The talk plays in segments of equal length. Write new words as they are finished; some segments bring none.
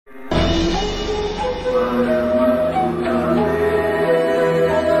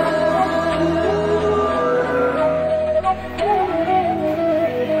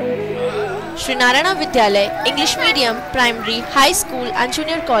Narayana Vidhyalaya English Medium, Primary, High School and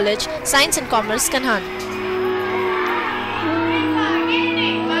Junior College, Science and Commerce, Kanhan.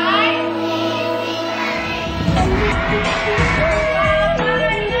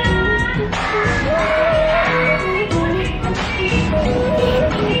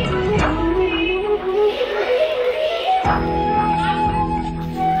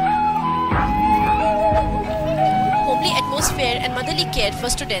 Homely atmosphere and motherly care for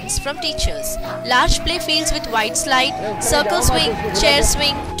students from teachers. Large play fields with wide slide, circle swing, chair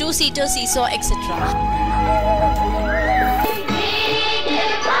swing, two-seater seesaw, etc.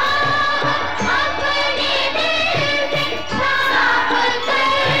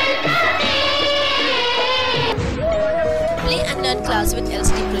 Play and learn class with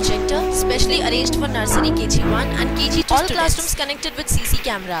LCD projector, specially arranged for nursery KG1 and KG2 All classrooms connected with CC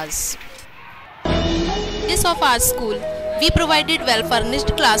cameras. Of our school, we provided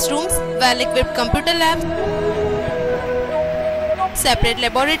well-furnished classrooms, well-equipped computer labs, separate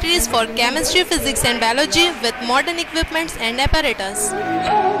laboratories for chemistry, physics and biology with modern equipments and apparatus.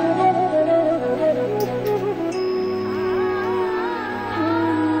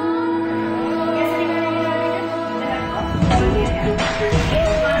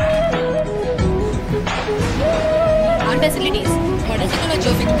 Our facilities: modern technology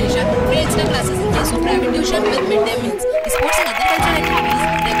of education, free extra classes in case of private tuition with midday meals, sports and other cultural activities,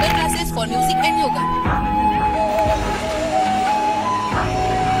 regular classes for music and yoga.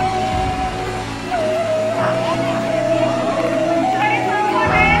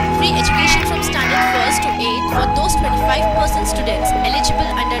 Free education from standard 1st to 8th for those 25% students eligible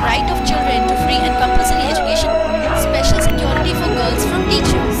under right of children to free and compulsory education. Special security for girls from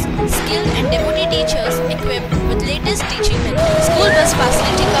teachers. Skilled and devotee teachers equipped with latest teaching methods. School bus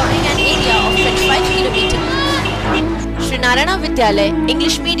facility covering an area of 25 km. Sri Narayana Vidhyalaya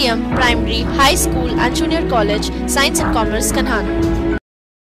English Medium, Primary, High School and Junior College, Science and Commerce, Kanhan.